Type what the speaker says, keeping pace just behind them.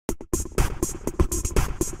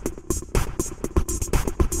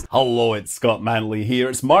Hello, it's Scott Manley here.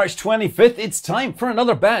 It's March 25th. It's time for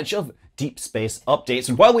another batch of deep space updates.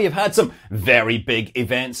 And while we have had some very big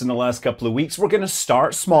events in the last couple of weeks, we're going to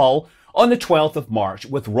start small on the 12th of March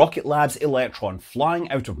with Rocket Lab's Electron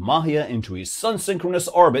flying out of Mahia into a sun-synchronous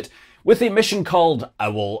orbit with a mission called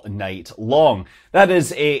Owl Night Long. That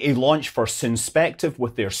is a launch for Spacecraft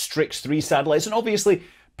with their Strix 3 satellites, and obviously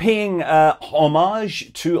paying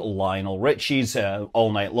homage to Lionel Richie's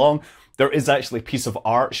All Night Long. There is actually a piece of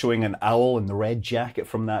art showing an owl in the red jacket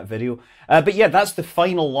from that video. But yeah, that's the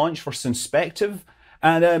final launch for Spacecraft.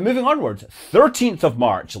 And moving onwards, 13th of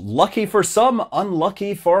March, lucky for some,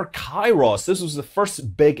 unlucky for Kairos. This was the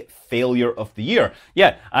first big failure of the year.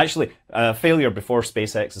 Yeah, actually, failure before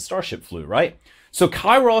SpaceX and Starship flew, right? So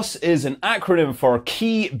Kairos is an acronym for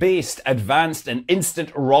Key-Based Advanced and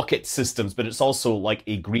Instant Rocket Systems, but it's also like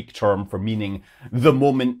a Greek term for meaning the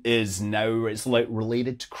moment is now. It's like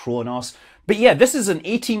related to Kronos. But yeah, this is an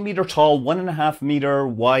 18 meter tall, 1.5 meter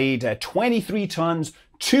wide, 23 tons,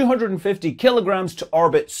 250 kilograms to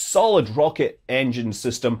orbit solid rocket engine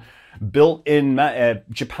system built in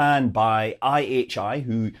Japan by IHI,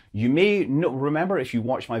 who you may remember if you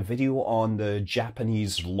watched my video on the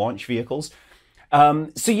Japanese launch vehicles.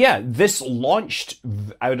 So yeah, this launched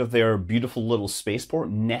out of their beautiful little spaceport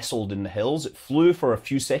nestled in the hills. It flew for a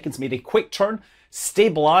few seconds, made a quick turn,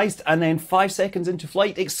 stabilized, and then 5 seconds into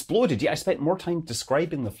flight exploded. Yeah, I spent more time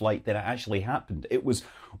describing the flight than it actually happened. It was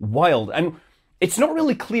wild. And it's not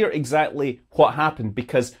really clear exactly what happened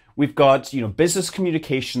because we've got, business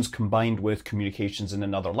communications combined with communications in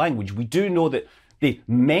another language. We do know that they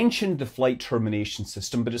mentioned the flight termination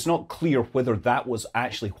system, but it's not clear whether that was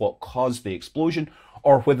actually what caused the explosion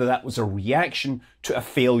or whether that was a reaction to a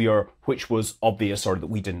failure which was obvious or that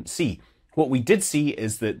we didn't see. What we did see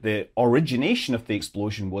is that the origination of the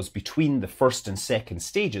explosion was between the first and second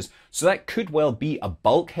stages, so that could well be a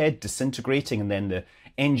bulkhead disintegrating and then the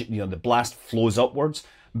engine, the blast flows upwards.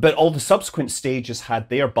 But all the subsequent stages had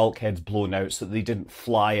their bulkheads blown out so that they didn't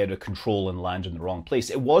fly out of control and land in the wrong place.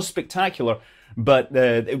 It was spectacular, but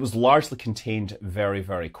it was largely contained very,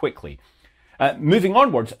 very quickly. Moving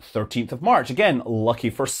onwards, 13th of March. Again, lucky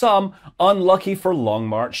for some, unlucky for Long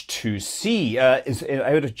March 2C. Out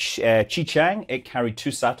of Xichang, it carried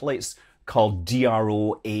two satellites called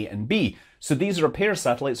DRO-A and B. So these are a pair of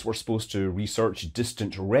satellites we're supposed to research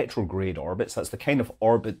distant retrograde orbits. That's the kind of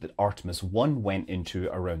orbit that Artemis 1 went into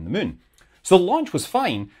around the moon. So the launch was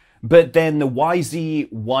fine, but then the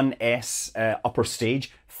YZ-1S upper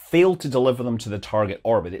stage failed to deliver them to the target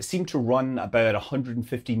orbit. It seemed to run about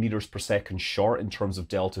 150 meters per second short in terms of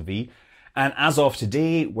delta V. And as of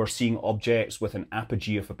today, we're seeing objects with an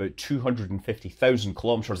apogee of about 250,000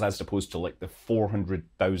 kilometers as opposed to like the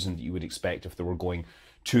 400,000 that you would expect if they were going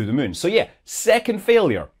to the moon. So yeah, second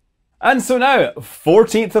failure. And so now,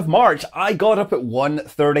 14th of March, I got up at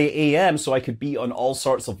 1:30 a.m. so I could be on all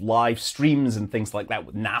sorts of live streams and things like that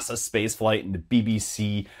with NASA spaceflight and the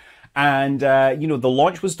BBC. And, the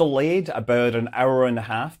launch was delayed about an hour and a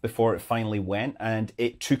half before it finally went, and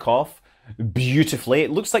it took off beautifully.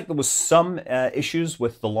 It looks like there was some issues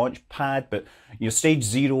with the launch pad, but, stage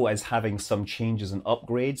 0 is having some changes and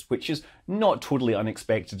upgrades, which is not totally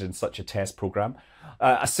unexpected in such a test program.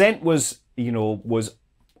 Ascent was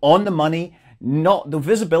on the money. The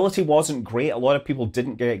visibility wasn't great. A lot of people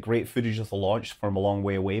didn't get great footage of the launch from a long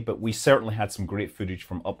way away, but we certainly had some great footage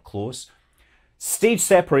from up close. Stage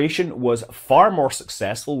separation was far more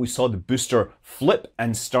successful. We saw the booster flip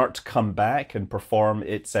and start to come back and perform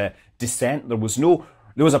its descent. There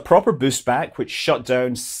was a proper boost back, which shut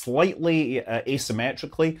down slightly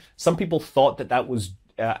asymmetrically. Some people thought that was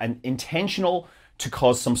intentional to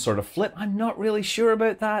cause some sort of flip. I'm not really sure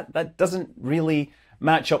about that. That doesn't really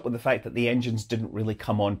match up with the fact that the engines didn't really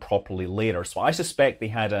come on properly later. So I suspect they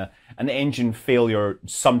had an engine failure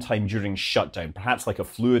sometime during shutdown, perhaps like a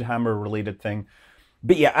fluid hammer related thing.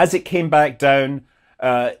 But yeah, as it came back down,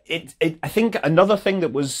 I think another thing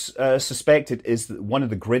that was suspected is that one of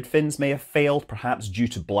the grid fins may have failed, perhaps due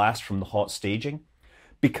to blast from the hot staging,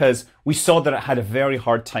 because we saw that it had a very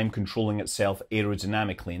hard time controlling itself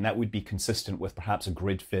aerodynamically, and that would be consistent with perhaps a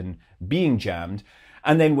grid fin being jammed.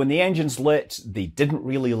 And then when the engines lit, they didn't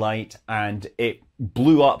really light, and it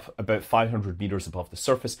blew up about 500 meters above the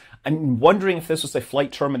surface. I'm wondering if this was a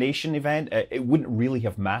flight termination event. It wouldn't really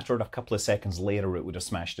have mattered. A couple of seconds later, it would have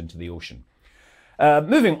smashed into the ocean.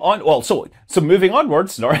 Moving on, moving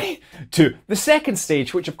onwards, to the second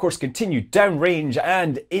stage, which of course continued downrange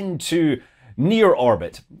and into near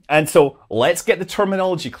orbit. And so let's get the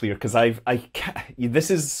terminology clear, because this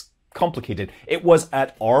is complicated. It was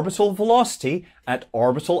at orbital velocity, at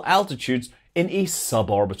orbital altitudes, in a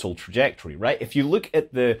suborbital trajectory, right? If you look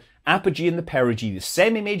at the apogee and the perigee, the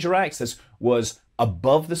semi-major axis was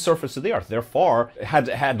above the surface of the Earth. Therefore, had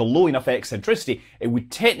it had a low enough eccentricity, it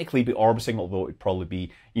would technically be orbiting, although it would probably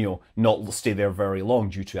be, not stay there very long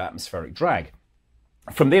due to atmospheric drag.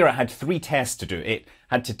 From there, it had 3 tests to do. It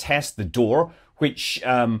had to test the door, which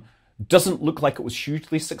doesn't look like it was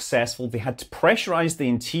hugely successful. They had to pressurize the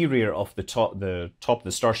interior of the top of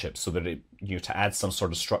the Starship so that it, to add some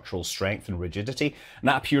sort of structural strength and rigidity. And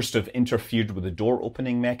that appears to have interfered with the door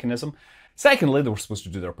opening mechanism. Secondly, they were supposed to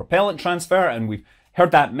do their propellant transfer, and we've heard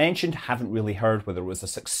that mentioned, haven't really heard whether it was a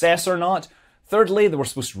success or not. Thirdly, they were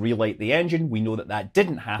supposed to relight the engine. We know that that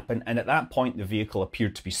didn't happen, and at that point, the vehicle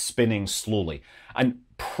appeared to be spinning slowly. And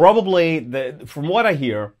probably, from what I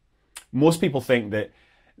hear, most people think that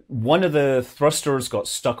one of the thrusters got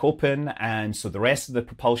stuck open, and so the rest of the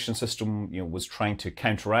propulsion system, was trying to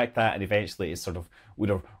counteract that, and eventually it sort of would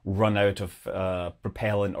have run out of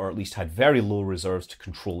propellant, or at least had very low reserves to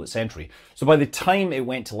control its entry. So by the time it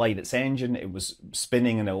went to light its engine, it was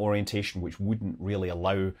spinning in an orientation which wouldn't really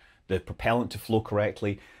allow the propellant to flow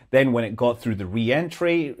correctly. Then when it got through the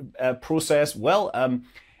re-entry process,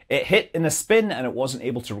 it hit in a spin and it wasn't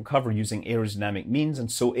able to recover using aerodynamic means,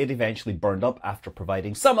 and so it eventually burned up after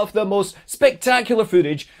providing some of the most spectacular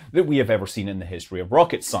footage that we have ever seen in the history of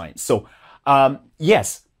rocket science. So,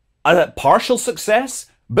 yes, a partial success,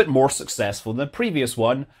 but more successful than the previous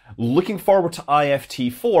one. Looking forward to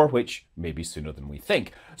IFT4, which may be sooner than we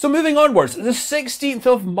think. So moving onwards, the 16th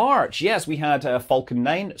of March, yes, we had Falcon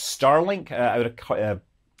 9, Starlink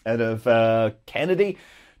out of Kennedy.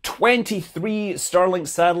 23 Starlink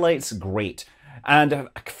satellites, great. And a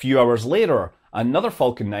few hours later, another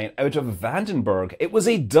Falcon 9 out of Vandenberg. It was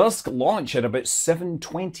a dusk launch at about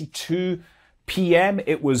 7:22 p.m.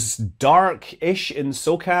 It was dark-ish in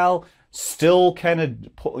SoCal, still kind of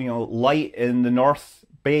light in the North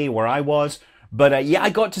Bay where I was. But yeah, I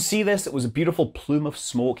got to see this. It was a beautiful plume of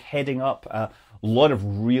smoke heading up. A lot of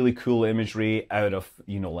really cool imagery out of,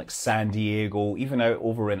 like San Diego, even out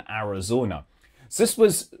over in Arizona. So this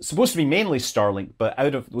was supposed to be mainly Starlink, but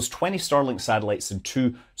out of those 20 Starlink satellites and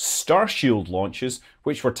 2 Starshield launches,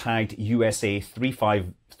 which were tagged USA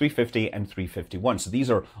 350 and 351. So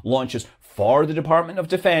these are launches for the Department of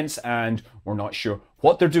Defense, and we're not sure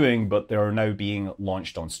what they're doing, but they're now being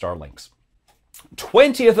launched on Starlinks.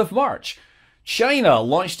 20th of March, China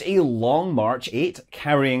launched a Long March 8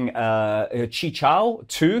 carrying Qichao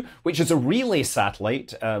 2, which is a relay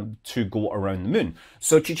satellite to go around the moon.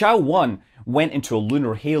 So Qichao 1 went into a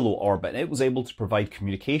lunar halo orbit, and it was able to provide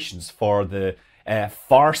communications for the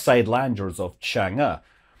far side landers of Chang'e.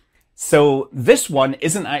 So this one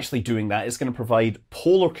isn't actually doing that. It's going to provide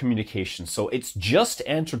polar communications. So it's just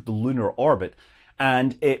entered the lunar orbit,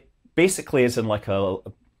 and it basically is in like a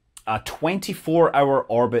 24-hour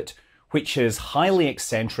orbit, which is highly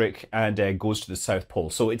eccentric and goes to the South Pole.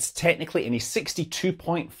 So it's technically in a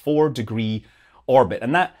 62.4 degree orbit,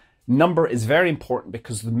 and that number is very important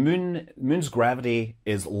because the moon's gravity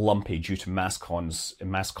is lumpy due to mass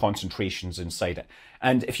concentrations inside it.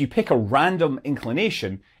 And if you pick a random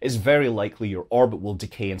inclination, it's very likely your orbit will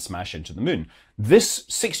decay and smash into the moon. This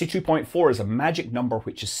 62.4 is a magic number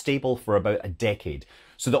which is stable for about a decade.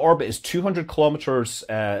 So the orbit is 200 kilometers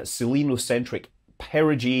selenocentric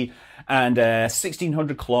perigee and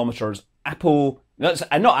 1600 kilometers apoapsis,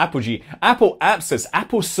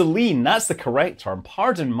 aposelene, that's the correct term.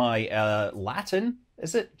 Pardon my Latin,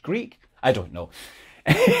 is it Greek? I don't know.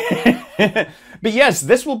 But yes,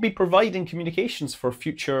 this will be providing communications for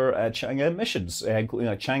future Chang'e missions,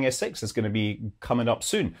 including Chang'e 6 is going to be coming up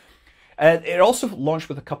soon. It also launched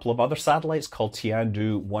with a couple of other satellites called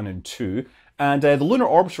Tiandu 1 and 2, and the lunar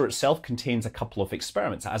orbiter itself contains a couple of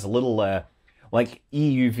experiments. It has a little like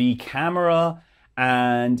EUV camera,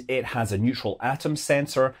 and it has a neutral atom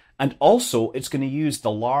sensor, and also it's going to use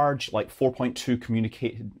the large, like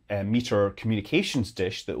 4.2 meter communications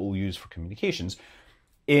dish that we'll use for communications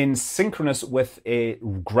in synchronous with a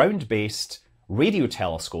ground-based radio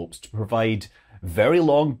telescopes to provide very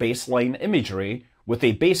long baseline imagery with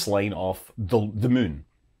a baseline of the moon.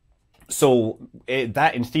 So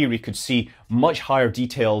that, in theory, could see much higher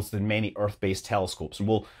details than many Earth-based telescopes. And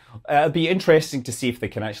will be interesting to see if they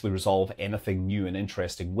can actually resolve anything new and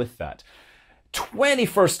interesting with that.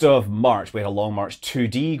 21st of March, we had a Long March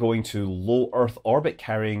 2D going to low Earth orbit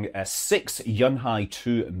carrying 6 Yunhai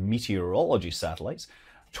 2 meteorology satellites.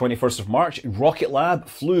 21st of March, Rocket Lab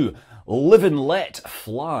flew Live and Let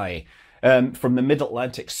Fly from the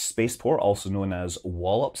Mid-Atlantic Spaceport, also known as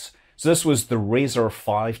Wallops. So this was the Razor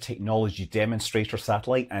 5 technology demonstrator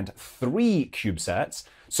satellite and 3 CubeSats.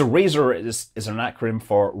 So RASER is an acronym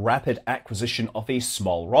for Rapid Acquisition of a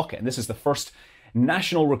Small Rocket. And this is the first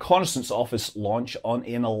National Reconnaissance Office launch on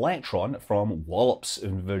an Electron from Wallops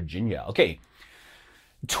in Virginia. Okay.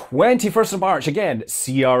 21st of March, again,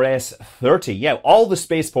 CRS-30. Yeah, all the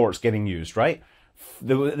spaceports getting used, right?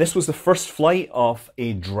 This was the first flight of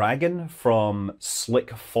a Dragon from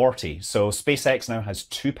Slick 40. So SpaceX now has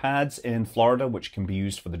 2 pads in Florida, which can be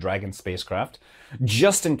used for the Dragon spacecraft,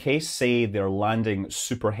 just in case, say, they're landing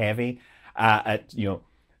super heavy at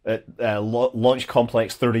Launch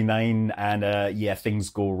Complex 39 and, yeah, things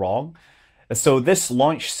go wrong. So this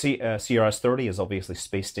launch, CRS-30, is obviously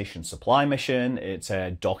Space Station Supply Mission. It's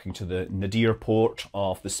docking to the Nadir port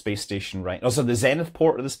of the space station, right? Also, the Zenith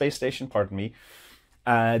port of the space station, pardon me.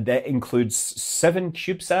 That includes 7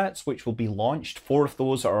 CubeSats, which will be launched. 4 of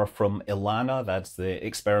those are from Ilana, that's the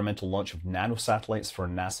experimental launch of nanosatellites for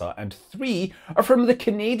NASA, and 3 are from the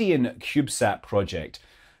Canadian CubeSat project.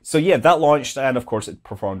 So yeah, that launched, and of course it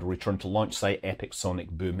performed a return to launch site, epic sonic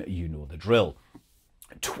boom, you know the drill.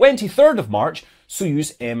 23rd of March,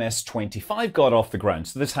 Soyuz MS-25 got off the ground.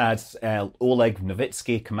 So this had Oleg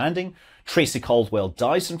Novitsky commanding, Tracy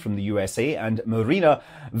Caldwell-Dyson from the USA, and Marina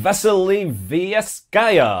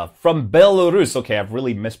Vasilyevaskaya from Belarus. Okay, I've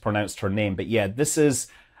really mispronounced her name, but yeah, this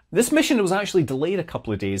mission was actually delayed a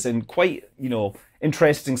couple of days in quite,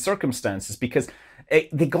 interesting circumstances, because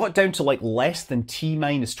they got down to like less than T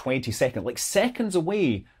minus 20 seconds, like seconds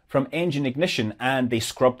away from engine ignition, and they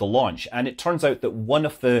scrubbed the launch. And it turns out that one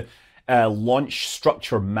of the launch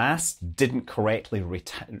structure masts didn't correctly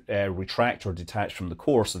retract or detach from the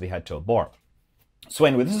core, so they had to abort. So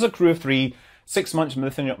anyway, this is a crew of 3, 6 months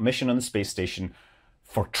mission on the space station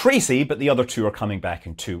for Tracy, but the other 2 are coming back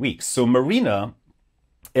in 2 weeks. So Marina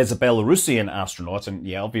is a Belarusian astronaut, and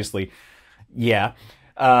yeah, obviously, yeah.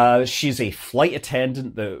 She's a flight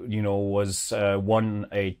attendant that, was won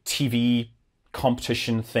a TV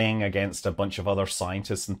competition thing against a bunch of other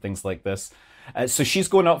scientists and things like this. So she's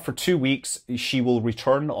going up for 2 weeks. She will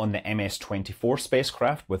return on the MS-24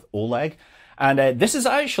 spacecraft with Oleg. And this is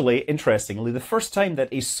actually, interestingly, the first time that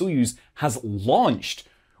a Soyuz has launched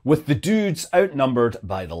with the dudes outnumbered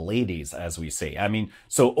by the ladies, as we say. I mean,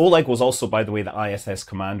 so Oleg was also, by the way, the ISS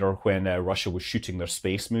commander when Russia was shooting their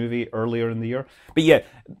space movie earlier in the year. But yeah,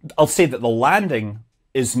 I'll say that the landing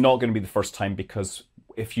is not going to be the first time, because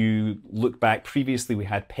if you look back previously, we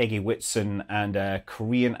had Peggy Whitson and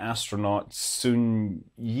Korean astronaut Sun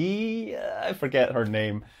Yi, I forget her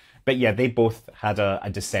name. But yeah, they both had a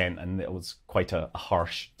descent, and it was quite a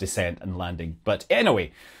harsh descent and landing. But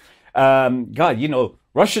anyway, God,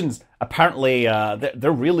 Russians, apparently,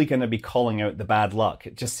 they're really going to be calling out the bad luck.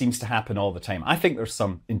 It just seems to happen all the time. I think there's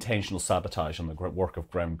some intentional sabotage on the work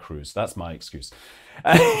of ground crews. That's my excuse.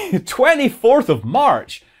 24th of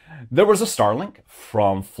March, there was a Starlink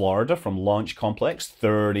from Florida, from Launch Complex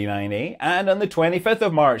 39A. And on the 25th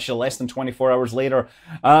of March, less than 24 hours later,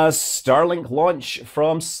 a Starlink launch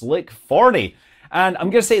from Slick 40. And I'm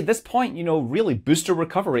going to say at this point, really booster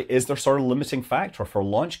recovery is their sort of limiting factor for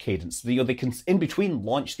launch cadence. They can, in between,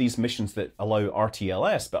 launch these missions that allow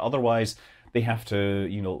RTLS, but otherwise they have to,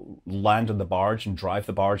 land on the barge and drive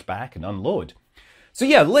the barge back and unload. So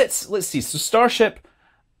yeah, let's see. So Starship,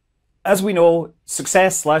 as we know,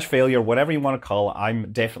 success/failure, whatever you want to call it.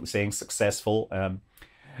 I'm definitely saying successful,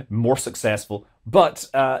 more successful. But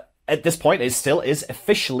at this point, it still is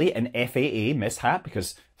officially an FAA mishap,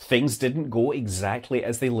 because things didn't go exactly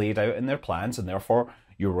as they laid out in their plans, and therefore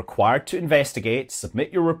you're required to investigate,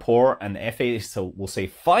 submit your report, and the FAA will say,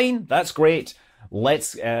 fine, that's great,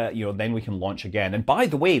 let's, then we can launch again. And by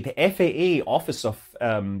the way, the FAA Office of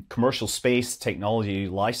Commercial Space Technology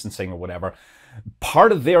Licensing or whatever,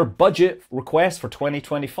 part of their budget request for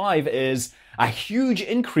 2025 is a huge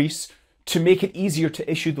increase to make it easier to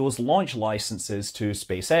issue those launch licenses to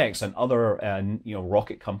SpaceX and other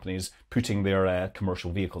rocket companies putting their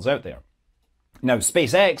commercial vehicles out there. Now,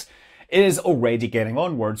 SpaceX is already getting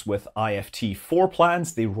onwards with IFT-4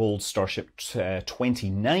 plans. They rolled Starship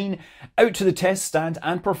 29 out to the test stand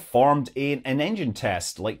and performed an engine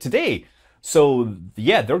test like today. So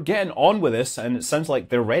yeah, they're getting on with this, and it sounds like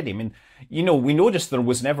they're ready. I mean, we noticed there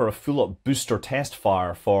was never a full-up booster test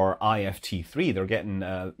fire for IFT-3. They're getting,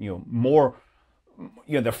 more,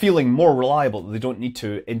 they're feeling more reliable. They don't need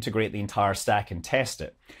to integrate the entire stack and test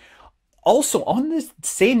it. Also, on the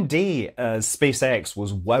same day as SpaceX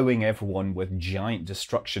was wowing everyone with giant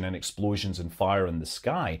destruction and explosions and fire in the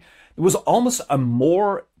sky, there was almost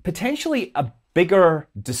potentially a bigger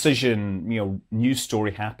decision, news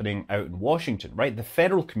story happening out in Washington, right? The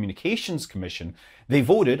Federal Communications Commission, they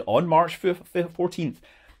voted on March 14th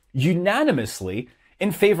unanimously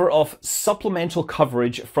in favor of supplemental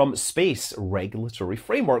coverage from space regulatory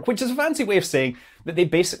framework, which is a fancy way of saying that they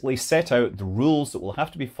basically set out the rules that will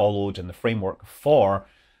have to be followed in the framework for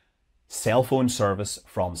cell phone service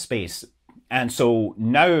from space. And so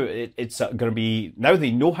now it's going to be, now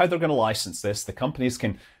they know how they're going to license this. The companies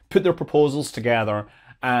can put their proposals together.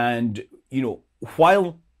 And, you know,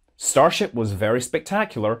 while Starship was very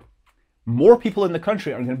spectacular, more people in the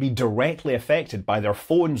country are going to be directly affected by their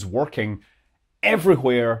phones working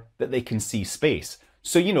everywhere that they can see space.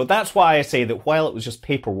 So, you know, that's why I say that while it was just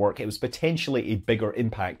paperwork, it was potentially a bigger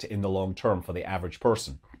impact in the long term for the average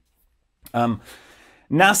person.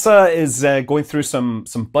 NASA is going through some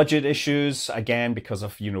budget issues, again, because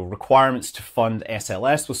of, you know, requirements to fund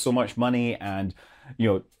SLS with so much money and, you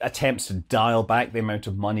know, attempts to dial back the amount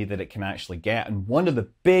of money that it can actually get. And one of the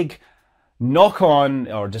big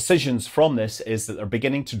knock-on or decisions from this is that they're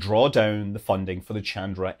beginning to draw down the funding for the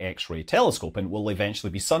Chandra X-ray telescope, and will eventually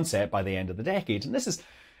be sunset by the end of the decade. And this is,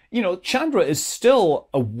 you know, Chandra is still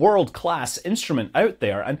a world-class instrument out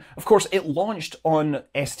there. And of course, it launched on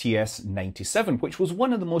STS-97, which was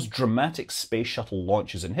one of the most dramatic space shuttle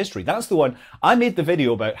launches in history. That's the one I made the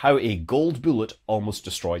video about how a gold bullet almost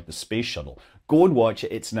destroyed the space shuttle. Go and watch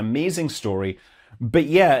it. It's an amazing story. But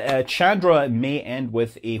yeah, Chandra may end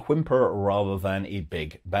with a whimper rather than a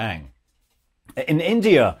big bang. In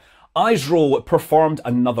India, ISRO performed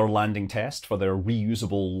another landing test for their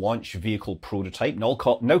reusable launch vehicle prototype, now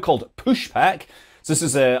called Pushpak. So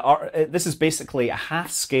this is basically a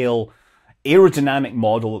half-scale aerodynamic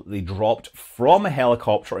model that they dropped from a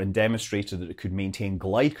helicopter and demonstrated that it could maintain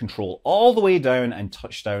glide control all the way down and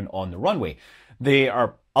touch down on the runway. They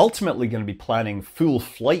are ultimately going to be planning full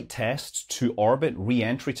flight tests to orbit,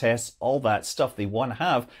 re-entry tests, all that stuff. They want to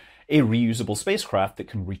have a reusable spacecraft that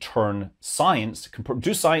can return science, can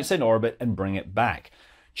produce science in orbit and bring it back.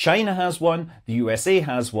 China has one, the USA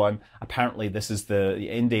has one. Apparently this is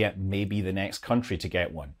India may be the next country to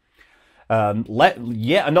get one.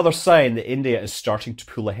 Yet another sign that India is starting to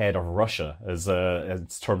pull ahead of Russia in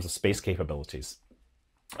terms of space capabilities.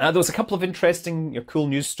 There was a couple of interesting, cool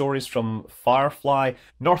news stories from Firefly.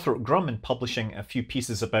 Northrop Grumman publishing a few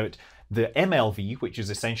pieces about the MLV, which is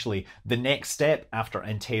essentially the next step after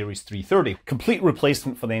Antares 330. Complete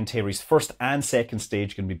replacement for the Antares first and second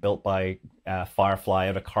stage, going to be built by Firefly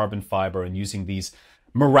out of carbon fiber and using these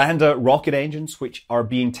Miranda rocket engines, which are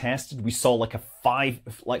being tested. We saw like a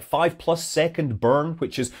 5+ second burn,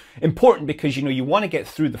 which is important because, you know, you want to get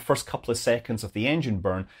through the first couple of seconds of the engine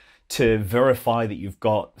burn to verify that you've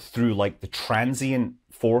got through like the transient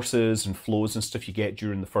forces and flows and stuff you get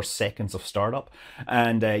during the first seconds of startup,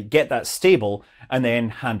 and get that stable and then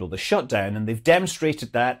handle the shutdown. And they've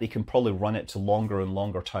demonstrated that they can probably run it to longer and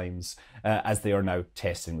longer times as they are now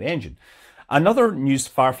testing the engine. Another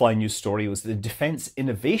Firefly news story was the Defense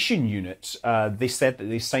Innovation Unit. They said that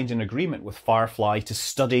they signed an agreement with Firefly to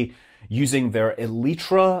study using their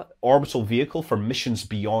Elytra orbital vehicle for missions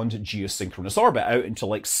beyond geosynchronous orbit out into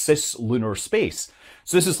like cislunar space.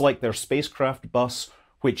 So this is like their spacecraft bus,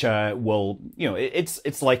 which will, you know, it's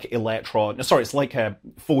like it's like a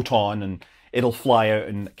photon, and it'll fly out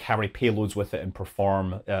and carry payloads with it and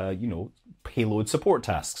perform, you know, payload support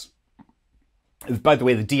tasks. By the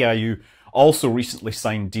way, the DIU also recently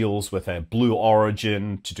signed deals with Blue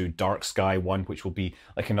Origin to do Dark Sky 1, which will be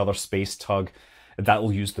like another space tug that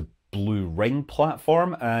will use the Blue Ring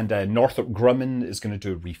platform. And Northrop Grumman is going to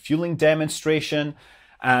do a refueling demonstration.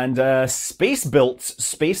 And Space-Built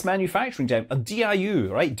Space Manufacturing, a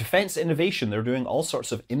DIU, right? Defense Innovation. They're doing all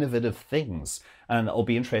sorts of innovative things. And it'll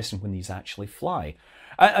be interesting when these actually fly.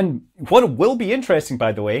 And what will be interesting,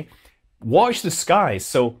 by the way, watch the skies.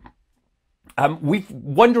 So we've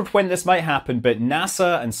wondered when this might happen, but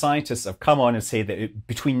NASA and scientists have come on and say that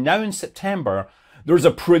between now and September, there's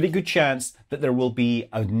a pretty good chance that there will be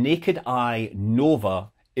a naked eye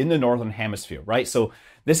nova in the northern hemisphere, right? So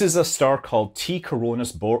this is a star called T Corona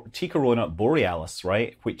Borealis,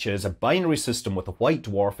 right? Which is a binary system with a white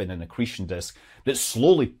dwarf in an accretion disk that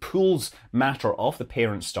slowly pulls matter off the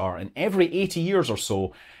parent star. And every 80 years or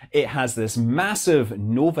so, it has this massive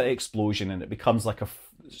nova explosion and it becomes like a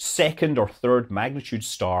second or third magnitude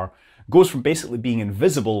star, goes from basically being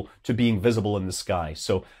invisible to being visible in the sky.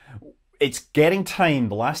 So it's getting time.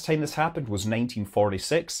 The last time this happened was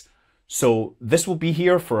 1946. So this will be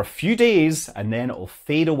here for a few days and then it'll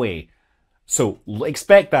fade away. So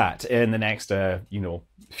expect that in the next, you know,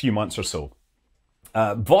 few months or so.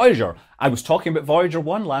 Voyager. I was talking about Voyager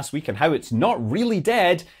 1 last week and how it's not really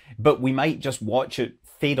dead, but we might just watch it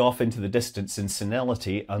fade off into the distance in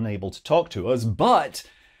senility, unable to talk to us. But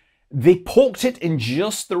they poked it in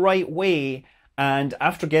just the right way And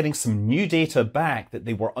after getting some new data back that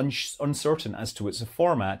they were uncertain as to its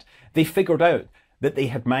format, they figured out that they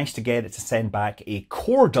had managed to get it to send back a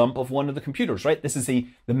core dump of one of the computers, right? This is the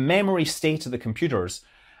memory state of the computers.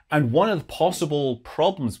 And one of the possible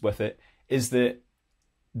problems with it is that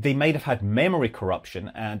they might have had memory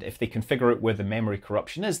corruption, and if they can figure out where the memory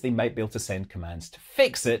corruption is, they might be able to send commands to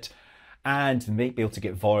fix it, and they might be able to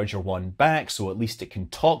get Voyager 1 back, so at least it can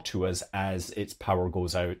talk to us as its power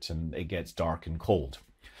goes out and it gets dark and cold.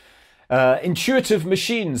 Intuitive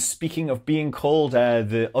machines, speaking of being cold,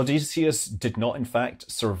 the Odysseus did not in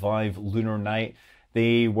fact survive lunar night.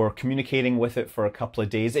 They were communicating with it for a couple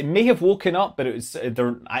of days. It may have woken up, but it was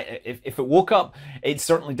if it woke up, it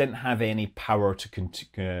certainly didn't have any power to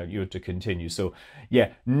continue. So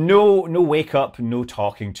yeah, no wake up, no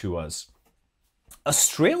talking to us.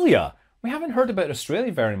 Australia. We haven't heard about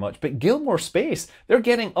Australia very much, but Gilmore Space, they're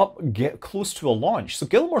getting close to a launch. So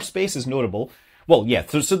Gilmore Space is notable. Well, yeah,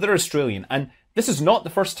 so they're Australian, and this is not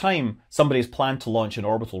the first time somebody's planned to launch an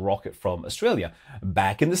orbital rocket from Australia.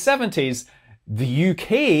 Back in the 70s, the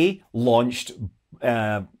UK launched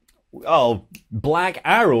Black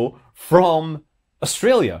Arrow from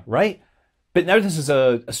Australia, right? But now this is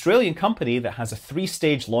an Australian company that has a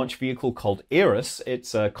 3-stage launch vehicle called Ares.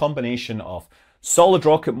 It's a combination of solid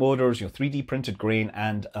rocket motors, 3D printed grain,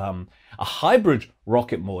 and a hybrid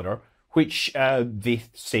rocket motor, which they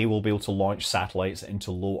say will be able to launch satellites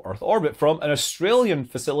into low Earth orbit from an Australian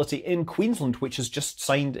facility in Queensland, which has just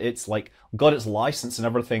signed got its license and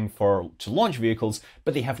everything to launch vehicles,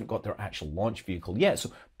 but they haven't got their actual launch vehicle yet,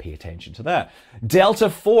 so pay attention to that. Delta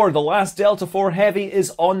IV, the last Delta IV Heavy,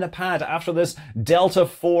 is on the pad. After this, Delta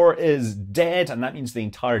IV is dead, and that means the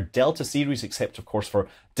entire Delta series, except of course for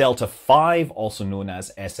Delta V, also known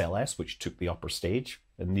as SLS, which took the upper stage,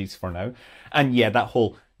 in these for now. And yeah, that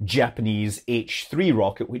whole Japanese H3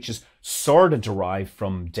 rocket, which is sort of derived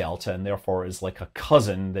from Delta and therefore is like a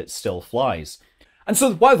cousin that still flies. And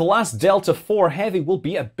so while the last Delta IV Heavy will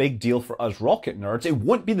be a big deal for us rocket nerds, it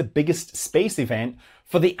won't be the biggest space event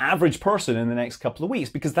for the average person in the next couple of weeks,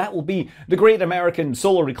 because that will be the Great American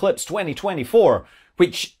Solar Eclipse 2024,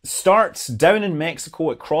 which starts down in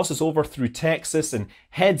Mexico, it crosses over through Texas and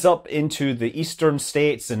heads up into the eastern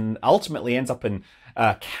states and ultimately ends up in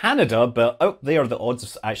Canada, but out there the odds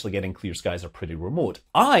of actually getting clear skies are pretty remote.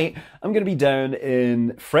 I am going to be down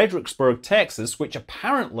in Fredericksburg, Texas, which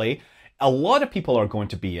apparently a lot of people are going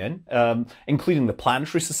to be in, including the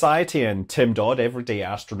Planetary Society and Tim Dodd, Everyday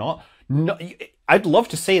Astronaut. No, I'd love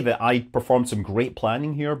to say that I performed some great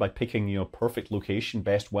planning here by picking, perfect location,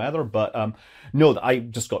 best weather, but no, I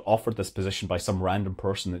just got offered this position by some random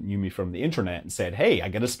person that knew me from the internet and said, hey, I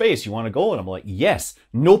got a space, you want to go? And I'm like, yes,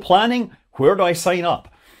 no planning, where do I sign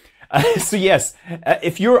up? So yes,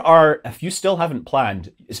 if you still haven't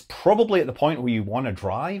planned, it's probably at the point where you want to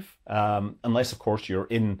drive, unless of course you're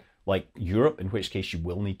in like Europe, in which case you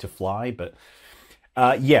will need to fly, but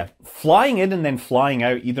yeah, flying in and then flying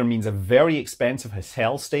out either means a very expensive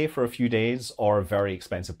hotel stay for a few days or very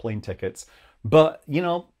expensive plane tickets. But,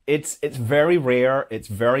 it's very rare, it's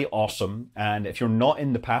very awesome, and if you're not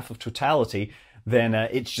in the path of totality, then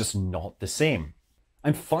it's just not the same.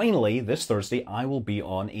 And finally, this Thursday, I will be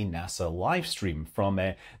on a NASA live stream from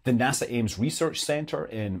the NASA Ames Research Center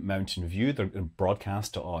in Mountain View. They're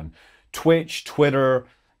broadcast on Twitch, Twitter,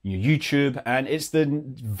 YouTube, and it's the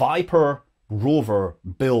Viper rover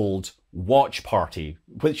build watch party,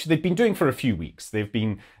 which they've been doing for a few weeks. They've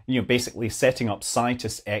been, basically setting up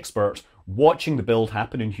scientists, experts, watching the build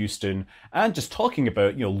happen in Houston, and just talking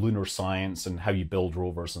about, lunar science and how you build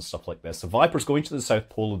rovers and stuff like this. So Viper's going to the South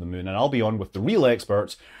Pole of the Moon, and I'll be on with the real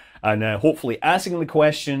experts and hopefully asking the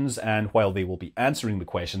questions, and while they will be answering the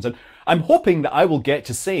questions. And I'm hoping that I will get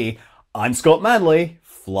to say, I'm Scott Manley,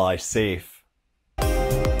 fly safe.